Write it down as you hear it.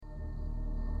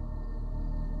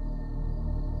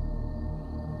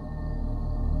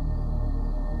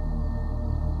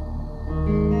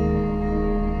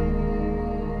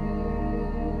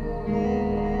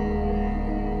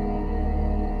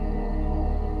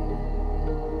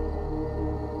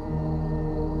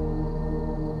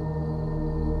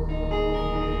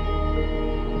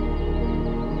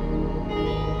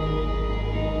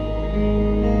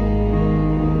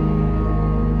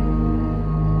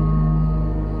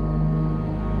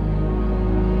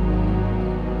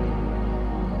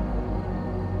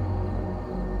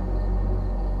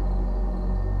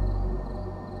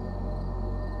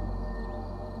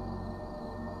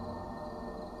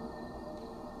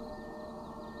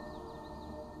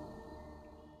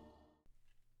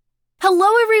Hello,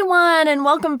 everyone, and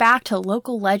welcome back to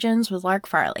Local Legends with Lark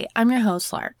Farley. I'm your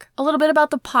host, Lark. A little bit about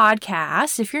the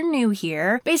podcast, if you're new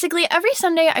here. Basically, every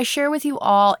Sunday, I share with you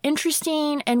all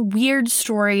interesting and weird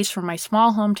stories from my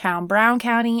small hometown, Brown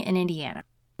County in Indiana.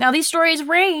 Now, these stories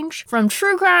range from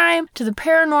true crime to the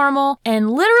paranormal and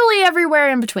literally everywhere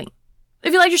in between.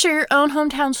 If you'd like to share your own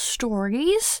hometown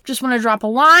stories, just want to drop a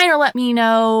line or let me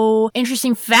know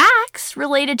interesting facts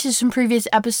related to some previous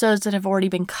episodes that have already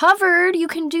been covered, you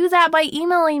can do that by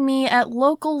emailing me at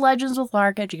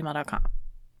locallegendswithlark@gmail.com.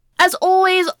 As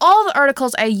always, all the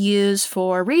articles I use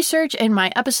for research in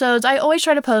my episodes, I always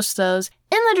try to post those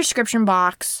in the description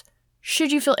box,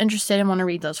 should you feel interested and want to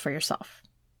read those for yourself.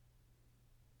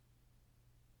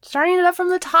 Starting it up from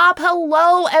the top,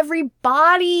 hello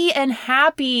everybody and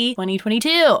happy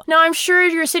 2022. Now I'm sure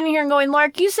you're sitting here and going,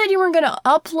 Lark, you said you weren't going to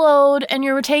upload and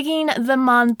you were taking the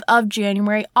month of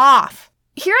January off.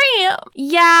 Here I am.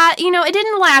 Yeah, it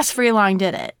didn't last very long,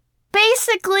 did it?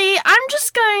 Basically, I'm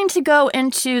just going to go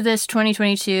into this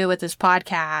 2022 with this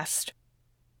podcast,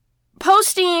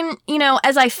 posting,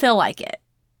 as I feel like it.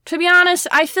 To be honest,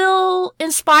 I feel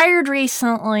inspired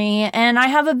recently, and I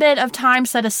have a bit of time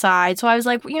set aside, so I was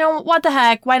like, what the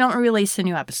heck, why don't we release a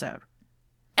new episode?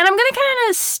 And I'm going to kind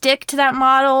of stick to that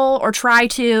model, or try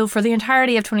to, for the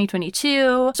entirety of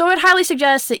 2022, so I would highly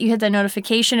suggest that you hit the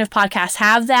notification if podcasts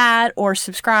have that, or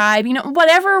subscribe,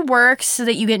 whatever works so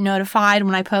that you get notified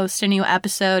when I post a new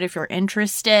episode if you're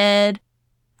interested.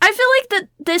 I feel like that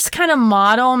this kind of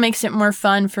model makes it more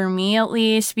fun for me, at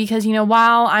least, because,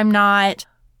 while I'm not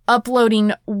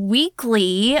uploading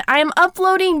weekly, I'm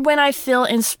uploading when I feel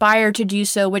inspired to do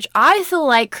so, which I feel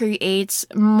like creates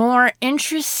more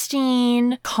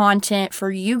interesting content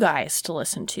for you guys to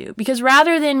listen to. Because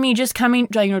rather than me just going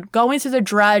through the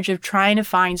drudge of trying to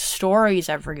find stories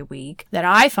every week that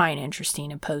I find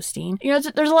interesting and posting, there's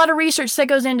a lot of research that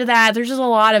goes into that. There's just a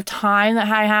lot of time that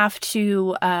I have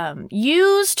to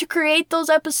use to create those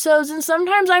episodes, and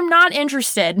sometimes I'm not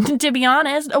interested, to be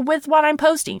honest, with what I'm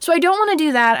posting. So I don't want to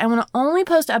do that. I want to only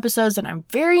post episodes that I'm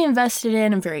very invested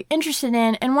in and very interested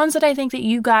in, and ones that I think that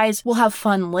you guys will have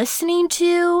fun listening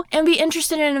to and be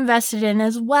interested and invested in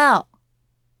as well.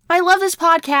 I love this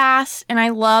podcast, and I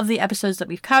love the episodes that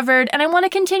we've covered, and I want to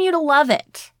continue to love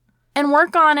it and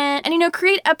work on it and,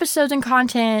 create episodes and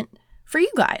content for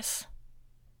you guys.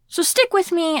 So stick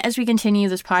with me as we continue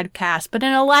this podcast, but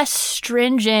in a less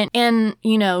stringent and,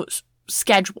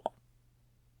 schedule.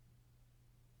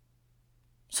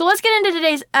 So let's get into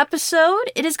today's episode.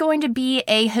 It is going to be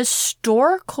a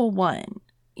historical one.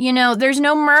 There's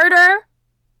no murder.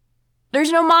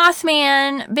 There's no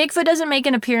Mothman. Bigfoot doesn't make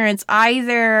an appearance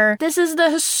either. This is the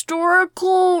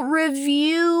historical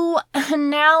review,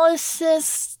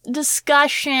 analysis,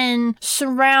 discussion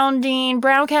surrounding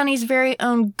Brown County's very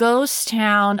own ghost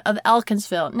town of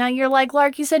Elkinsville. Now you're like,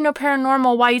 Lark, you said no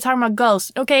paranormal. Why are you talking about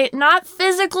ghosts? Okay, not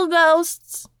physical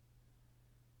ghosts.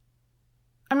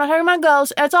 I'm not talking about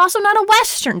ghosts. It's also not a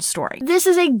Western story. This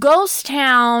is a ghost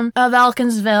town of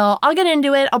Elkinsville. I'll get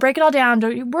into it. I'll break it all down.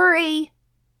 Don't you worry.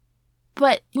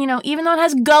 But, even though it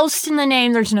has ghosts in the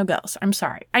name, there's no ghosts. I'm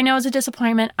sorry. I know it's a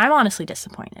disappointment. I'm honestly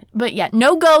disappointed. But yeah,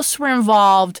 no ghosts were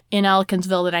involved in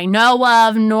Elkinsville that I know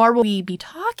of, nor will we be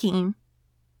talking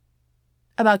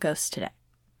about ghosts today.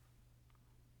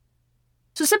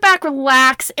 So sit back,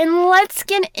 relax, and let's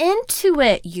get into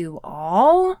it, you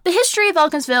all. The history of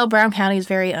Elkinsville, Brown County's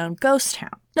very own ghost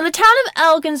town. Now, the town of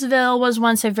Elkinsville was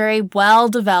once a very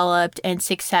well-developed and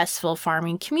successful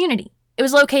farming community. It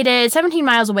was located 17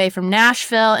 miles away from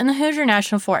Nashville in the Hoosier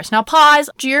National Forest. Now, pause.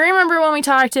 Do you remember when we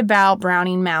talked about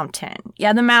Browning Mountain?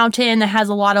 Yeah, the mountain that has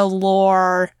a lot of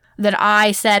lore that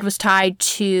I said was tied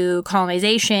to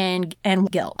colonization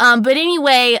and guilt. But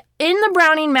anyway, in the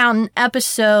Browning Mountain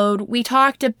episode, we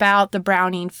talked about the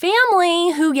Browning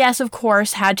family, who, yes, of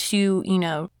course, had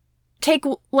to, take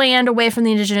land away from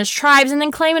the indigenous tribes and then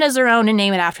claim it as their own and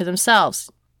name it after themselves.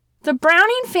 The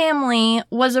Browning family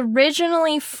was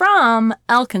originally from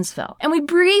Elkinsville, and we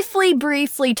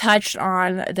briefly touched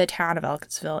on the town of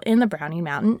Elkinsville in the Browning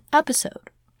Mountain episode.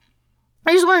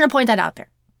 I just wanted to point that out there.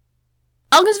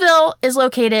 Elkinsville is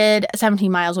located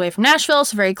 17 miles away from Nashville,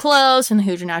 so very close in the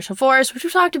Hoosier National Forest, which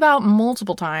we've talked about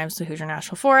multiple times. The Hoosier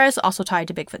National Forest, also tied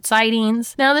to Bigfoot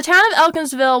sightings. Now, the town of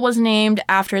Elkinsville was named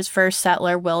after its first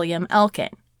settler, William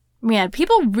Elkin. Man,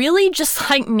 people really just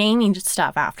like naming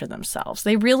stuff after themselves.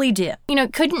 They really do.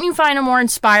 Couldn't you find a more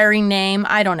inspiring name?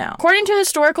 I don't know. According to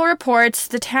historical reports,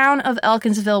 the town of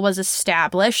Elkinsville was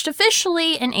established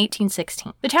officially in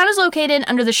 1816. The town is located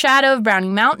under the shadow of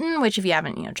Browning Mountain, which if you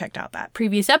haven't, checked out that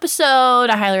previous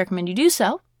episode, I highly recommend you do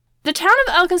so. The town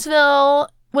of Elkinsville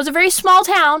was a very small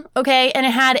town, okay, and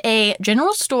it had a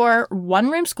general store,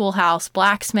 one-room schoolhouse,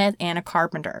 blacksmith, and a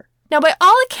carpenter. Now, by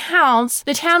all accounts,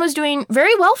 the town was doing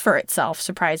very well for itself,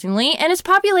 surprisingly, and its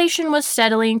population was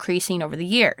steadily increasing over the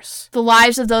years. The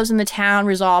lives of those in the town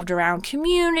revolved around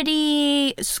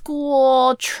community,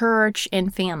 school, church,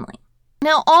 and family.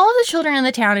 Now, all of the children in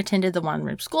the town attended the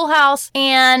one-room schoolhouse,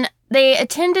 and they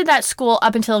attended that school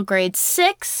up until grade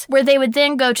 6, where they would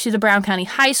then go to the Brown County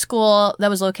High School that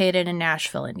was located in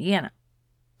Nashville, Indiana.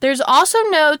 There's also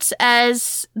notes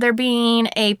as there being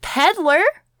a peddler,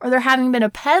 or there having been a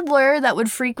peddler that would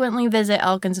frequently visit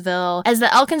Elkinsville, as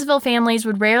the Elkinsville families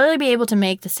would rarely be able to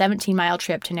make the 17-mile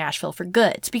trip to Nashville for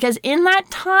goods. Because in that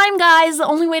time, guys, the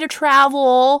only way to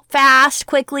travel fast,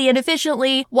 quickly, and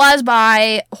efficiently was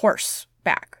by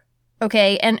horseback.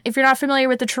 Okay, and if you're not familiar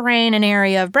with the terrain and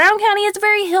area of Brown County, it's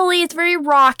very hilly, it's very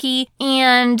rocky,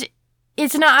 and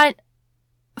it's not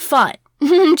fun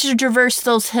to traverse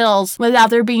those hills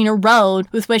without there being a road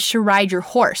with which to ride your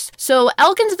horse. So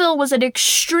Elkinsville was an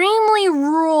extremely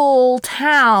rural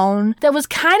town that was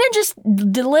kind of just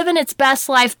living its best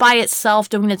life by itself,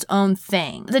 doing its own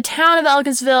thing. The town of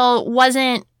Elkinsville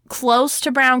wasn't close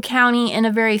to Brown County in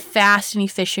a very fast and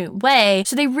efficient way,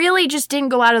 so they really just didn't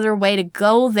go out of their way to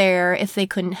go there if they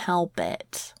couldn't help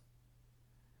it.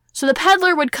 So the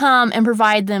peddler would come and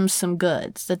provide them some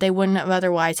goods that they wouldn't have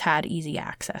otherwise had easy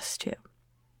access to.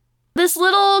 This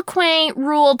little quaint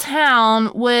rural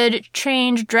town would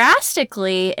change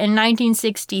drastically in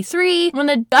 1963 when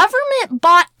the government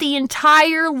bought the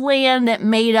entire land that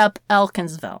made up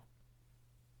Elkinsville.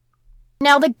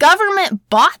 Now, the government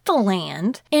bought the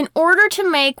land in order to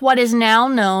make what is now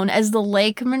known as the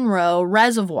Lake Monroe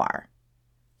Reservoir.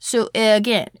 So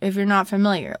again, if you're not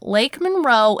familiar, Lake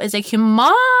Monroe is a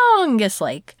humongous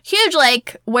lake, huge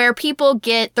lake where people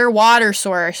get their water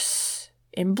source.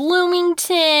 In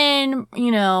Bloomington,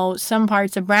 some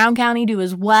parts of Brown County do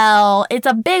as well. It's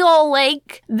a big old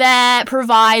lake that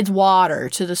provides water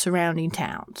to the surrounding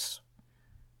towns.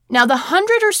 Now, the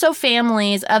 100 or so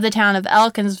families of the town of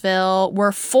Elkinsville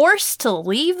were forced to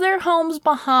leave their homes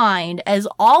behind as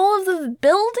all of the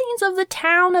buildings of the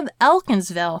town of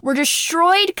Elkinsville were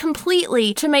destroyed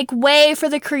completely to make way for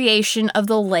the creation of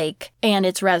the lake and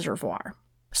its reservoir.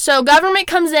 So government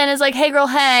comes in and is like, hey girl,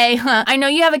 hey, I know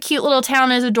you have a cute little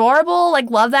town, it's adorable,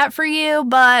 love that for you,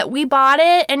 but we bought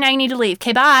it and now you need to leave.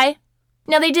 Okay, bye.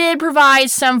 Now, they did provide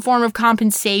some form of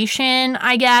compensation,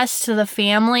 I guess, to the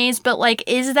families, but,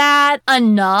 is that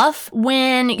enough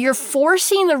when you're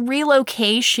forcing the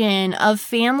relocation of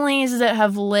families that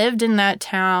have lived in that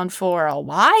town for a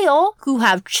while, who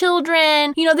have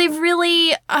children, they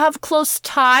really have close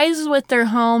ties with their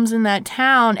homes in that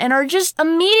town and are just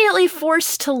immediately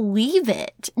forced to leave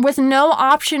it with no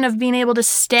option of being able to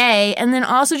stay, and then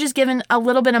also just given a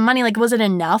little bit of money. Was it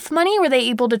enough money? Were they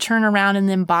able to turn around and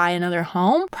then buy another home?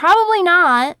 Probably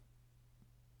not.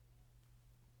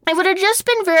 It would have just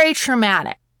been very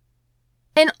traumatic.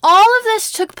 And all of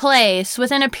this took place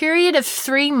within a period of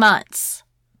 3 months.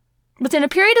 Within a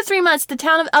period of 3 months, the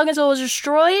town of Elkinsville was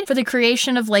destroyed for the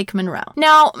creation of Lake Monroe.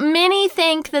 Now, many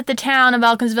think that the town of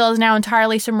Elkinsville is now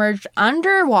entirely submerged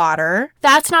underwater.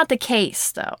 That's not the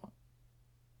case, though.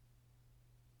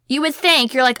 You would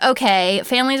think, you're okay,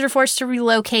 families were forced to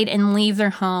relocate and leave their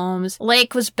homes.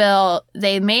 Lake was built.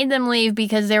 They made them leave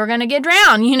because they were going to get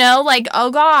drowned,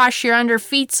 oh gosh, you're under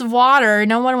feet of water.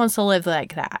 No one wants to live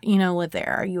like that, live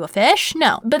there. Are you a fish?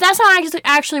 No. But that's not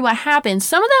actually what happened.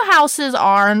 Some of the houses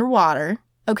are underwater,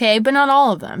 okay, but not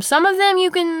all of them. Some of them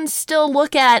you can still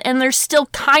look at and they're still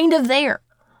kind of there.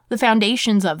 The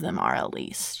foundations of them are, at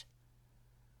least.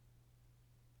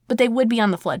 But they would be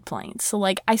on the floodplain. So,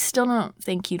 I still don't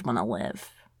think you'd want to live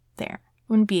there. It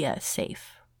wouldn't be a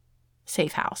safe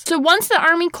house. So once the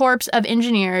Army Corps of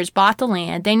Engineers bought the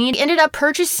land, they ended up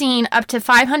purchasing up to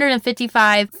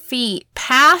 555 feet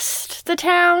past the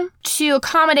town to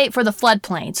accommodate for the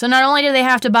floodplain. So not only did they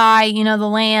have to buy, the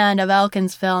land of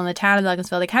Elkinsville and the town of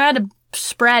Elkinsville, they kind of had to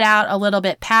spread out a little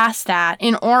bit past that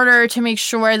in order to make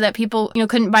sure that people,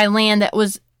 couldn't buy land that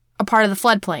was a part of the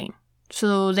floodplain.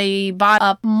 So they bought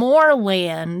up more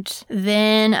land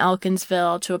than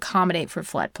Elkinsville to accommodate for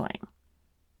floodplain.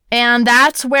 And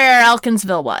that's where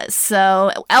Elkinsville was.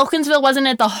 So Elkinsville wasn't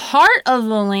at the heart of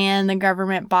the land the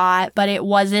government bought, but it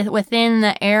was within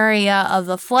the area of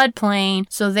the floodplain.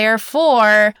 So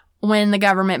therefore, when the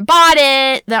government bought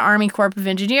it, the Army Corps of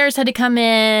Engineers had to come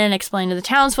in, explain to the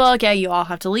townsfolk, yeah, you all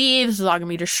have to leave. This is all going to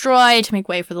be destroyed to make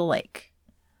way for the lake.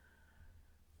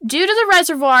 Due to the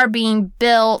reservoir being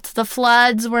built, the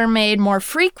floods were made more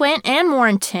frequent and more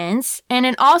intense, and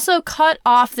it also cut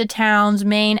off the town's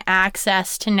main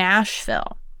access to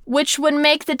Nashville. which would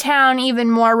make the town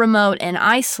even more remote and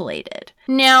isolated.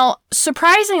 Now,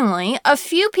 surprisingly, a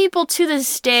few people to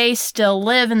this day still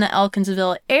live in the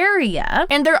Elkinsville area,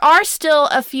 and there are still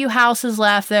a few houses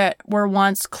left that were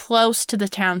once close to the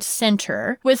town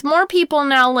center, with more people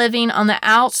now living on the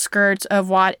outskirts of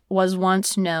what was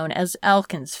once known as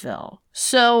Elkinsville.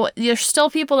 So there's still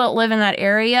people that live in that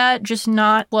area, just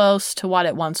not close to what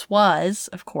it once was,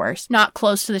 of course, not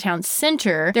close to the town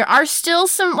center. There are still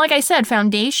some, like I said,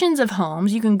 foundations of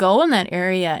homes. You can go in that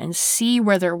area and see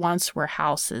where there once were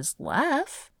houses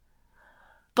left.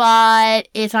 But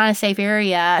it's not a safe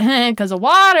area because of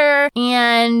water,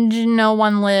 and no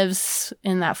one lives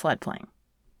in that floodplain.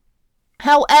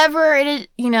 However, it is,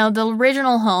 the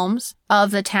original homes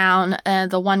of the town,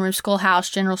 the one-room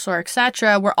schoolhouse, general store,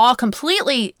 etc., were all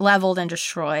completely leveled and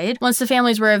destroyed once the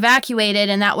families were evacuated,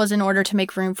 and that was in order to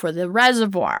make room for the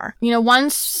reservoir.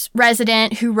 One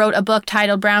resident who wrote a book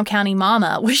titled Brown County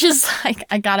Mama, which is like,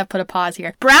 I gotta put a pause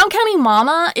here. Brown County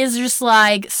Mama is just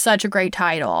like such a great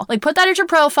title. Like, put that as your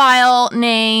profile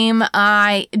name.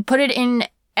 I put it in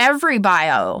every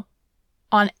bio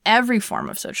on every form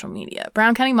of social media.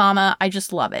 Brown County Mama, I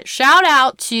just love it. Shout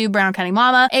out to Brown County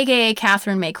Mama, aka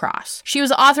Catherine May Cross. She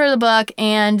was the author of the book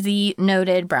and the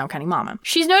noted Brown County Mama.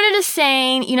 She's noted as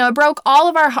saying, it broke all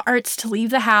of our hearts to leave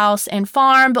the house and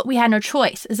farm, but we had no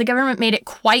choice, as the government made it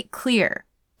quite clear.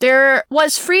 There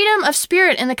was freedom of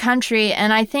spirit in the country,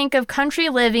 and I think of country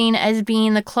living as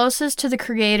being the closest to the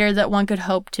creator that one could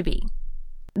hope to be.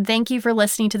 Thank you for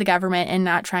listening to the government and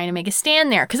not trying to make a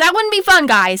stand there. Because that wouldn't be fun,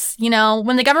 guys.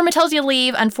 When the government tells you to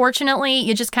leave, unfortunately,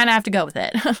 you just kind of have to go with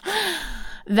it.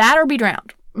 That or be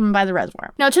drowned by the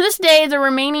reservoir. Now, to this day, the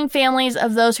remaining families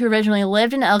of those who originally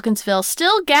lived in Elkinsville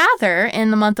still gather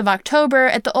in the month of October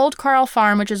at the Old Carl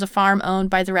Farm, which is a farm owned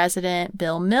by the resident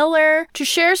Bill Miller, to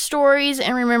share stories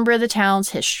and remember the town's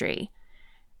history.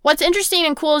 What's interesting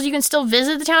and cool is you can still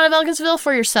visit the town of Elkinsville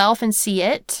for yourself and see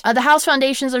it. The house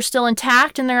foundations are still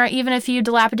intact, and there are even a few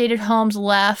dilapidated homes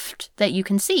left that you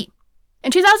can see. In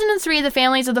 2003, the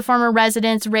families of the former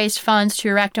residents raised funds to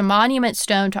erect a monument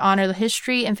stone to honor the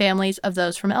history and families of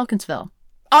those from Elkinsville.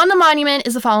 On the monument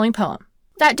is the following poem.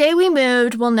 That day we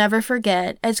moved, we'll never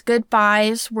forget, as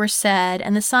goodbyes were said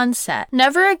and the sun set.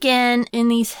 Never again in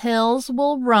these hills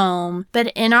we'll roam,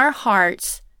 but in our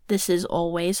hearts, this is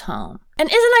always home. And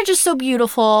isn't that just so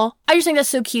beautiful? I just think that's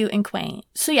so cute and quaint.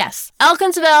 So yes,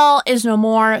 Elkinsville is no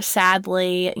more,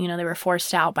 sadly. They were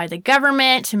forced out by the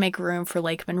government to make room for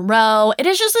Lake Monroe. It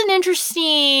is just an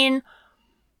interesting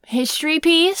history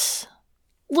piece.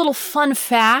 Little fun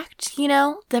fact,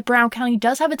 that Brown County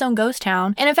does have its own ghost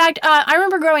town. And in fact, I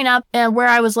remember growing up where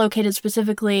I was located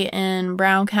specifically in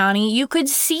Brown County, you could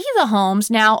see the homes.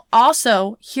 Now,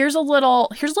 also, here's a little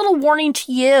warning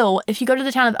to you. If you go to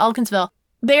the town of Elkinsville,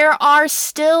 there are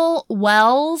still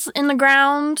wells in the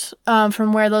ground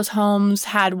from where those homes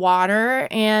had water,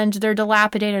 and they're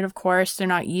dilapidated, of course. They're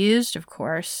not used, of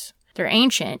course. They're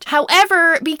ancient.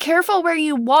 However, be careful where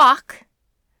you walk,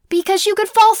 because you could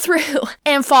fall through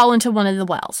and fall into one of the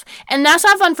wells. And that's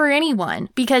not fun for anyone,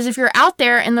 because if you're out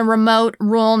there in the remote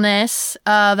ruralness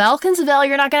of Elkinsville,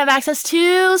 you're not going to have access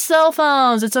to cell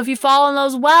phones. And so if you fall in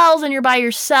those wells and you're by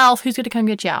yourself, who's going to come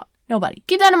get you out? Nobody.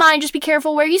 Keep that in mind. Just be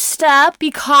careful where you step.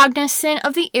 Be cognizant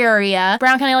of the area.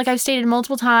 Brown County, like I've stated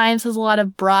multiple times, has a lot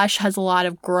of brush, has a lot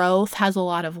of growth, has a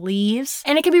lot of leaves.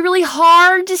 And it can be really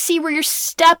hard to see where you're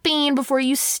stepping before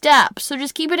you step. So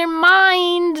just keep it in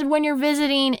mind when you're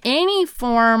visiting any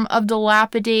form of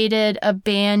dilapidated,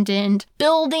 abandoned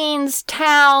buildings,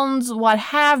 towns, what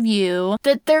have you,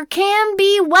 that there can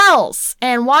be wells.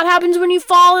 And what happens when you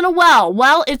fall in a well?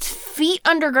 Well, it's feet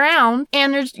underground,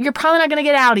 and you're probably not going to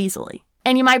get out easily.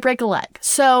 And you might break a leg.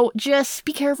 So just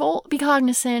be careful, be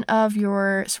cognizant of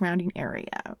your surrounding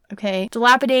area, okay?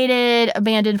 Dilapidated,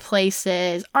 abandoned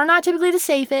places are not typically the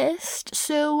safest,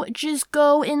 so just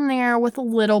go in there with a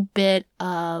little bit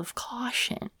of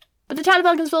caution. But the town of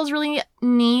Elkinsville is really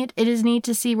neat. It is neat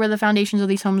to see where the foundations of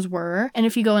these homes were. And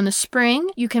if you go in the spring,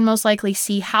 you can most likely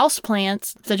see house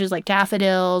plants, such as like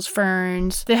daffodils,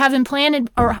 ferns, that have been planted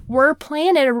or were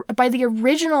planted by the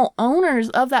original owners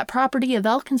of that property of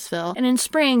Elkinsville. And in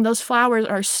spring, those flowers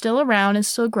are still around and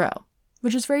still grow,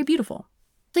 which is very beautiful.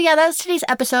 So yeah, that's today's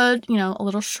episode, a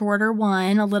little shorter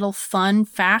one, a little fun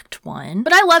fact one.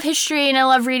 But I love history and I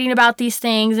love reading about these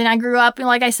things. And I grew up,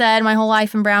 like I said, my whole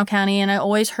life in Brown County, and I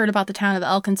always heard about the town of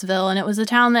Elkinsville. And it was a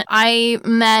town that I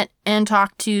met and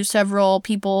talked to several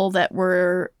people that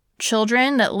were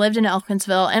children that lived in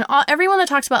Elkinsville, and everyone that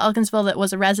talks about Elkinsville that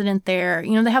was a resident there,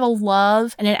 you know, they have a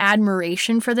love and an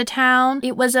admiration for the town.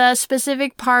 It was a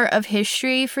specific part of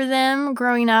history for them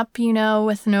growing up, you know,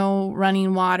 with no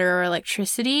running water or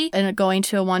electricity and going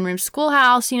to a one-room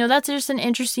schoolhouse. You know, that's just an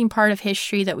interesting part of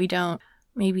history that we don't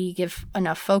maybe give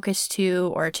enough focus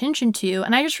to or attention to.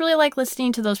 And I just really like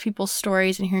listening to those people's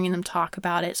stories and hearing them talk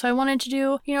about it. So I wanted to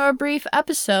do, you know, a brief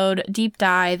episode, deep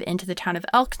dive into the town of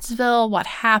Elkinsville, what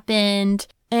happened,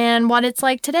 and what it's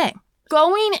like today.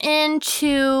 Going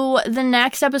into the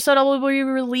next episode I will be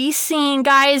releasing,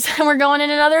 guys, we're going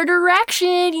in another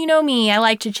direction. You know me, I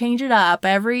like to change it up.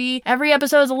 Every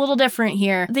episode is a little different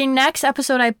here. The next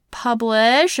episode I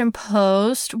publish and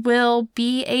post will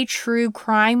be a true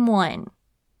crime one.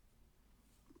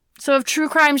 So if true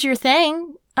crime's your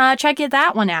thing, check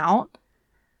that one out.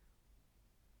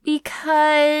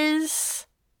 Because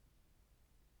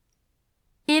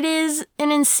it is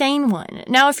an insane one.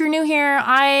 Now, if you're new here,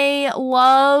 I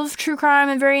love true crime.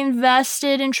 I'm very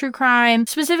invested in true crime,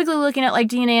 specifically looking at like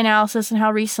DNA analysis and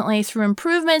how recently, through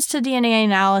improvements to DNA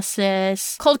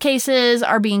analysis, cold cases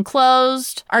are being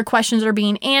closed, our questions are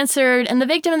being answered, and the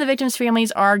victim and the victim's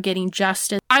families are getting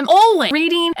justice. I'm always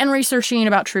reading and researching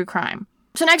about true crime.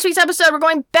 So next week's episode, we're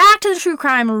going back to the true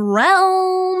crime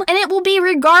realm, and it will be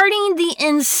regarding the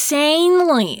insane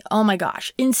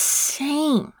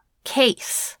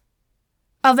case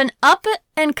of an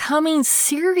up-and-coming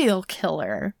serial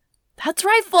killer. That's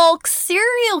right, folks,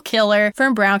 serial killer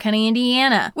from Brown County,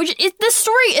 Indiana. This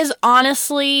story is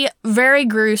honestly very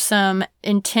gruesome,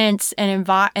 intense, and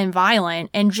violent,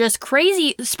 and just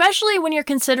crazy, especially when you're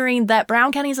considering that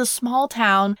Brown County is a small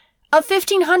town of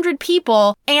 1,500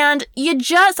 people, and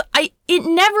it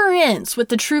never ends with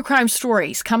the true crime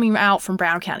stories coming out from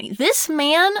Brown County. This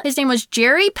man, his name was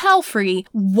Jerry Pelfrey,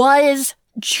 was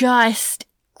just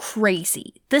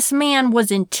crazy. This man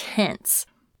was intense.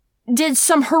 Did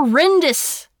some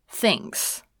horrendous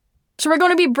things. So we're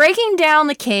going to be breaking down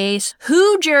the case,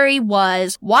 who Jerry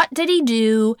was, what did he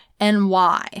do, and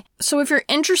why. So if you're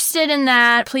interested in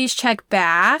that, please check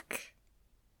back.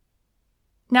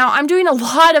 Now, I'm doing a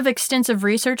lot of extensive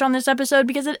research on this episode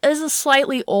because it is a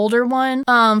slightly older one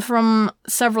from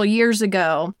several years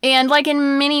ago. And like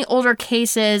in many older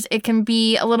cases, it can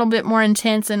be a little bit more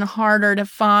intense and harder to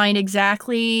find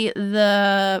exactly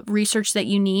the research that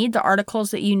you need, the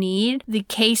articles that you need, the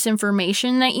case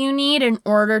information that you need in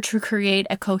order to create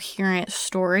a coherent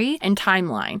story and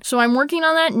timeline. So I'm working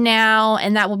on that now,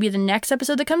 and that will be the next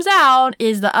episode that comes out,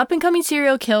 is the up-and-coming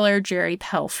serial killer, Jerry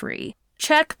Pelfrey.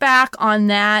 Check back on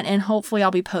that, and hopefully I'll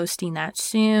be posting that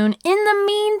soon. In the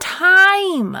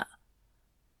meantime,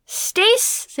 stay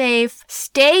safe,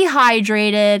 stay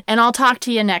hydrated, and I'll talk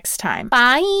to you next time.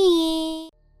 Bye!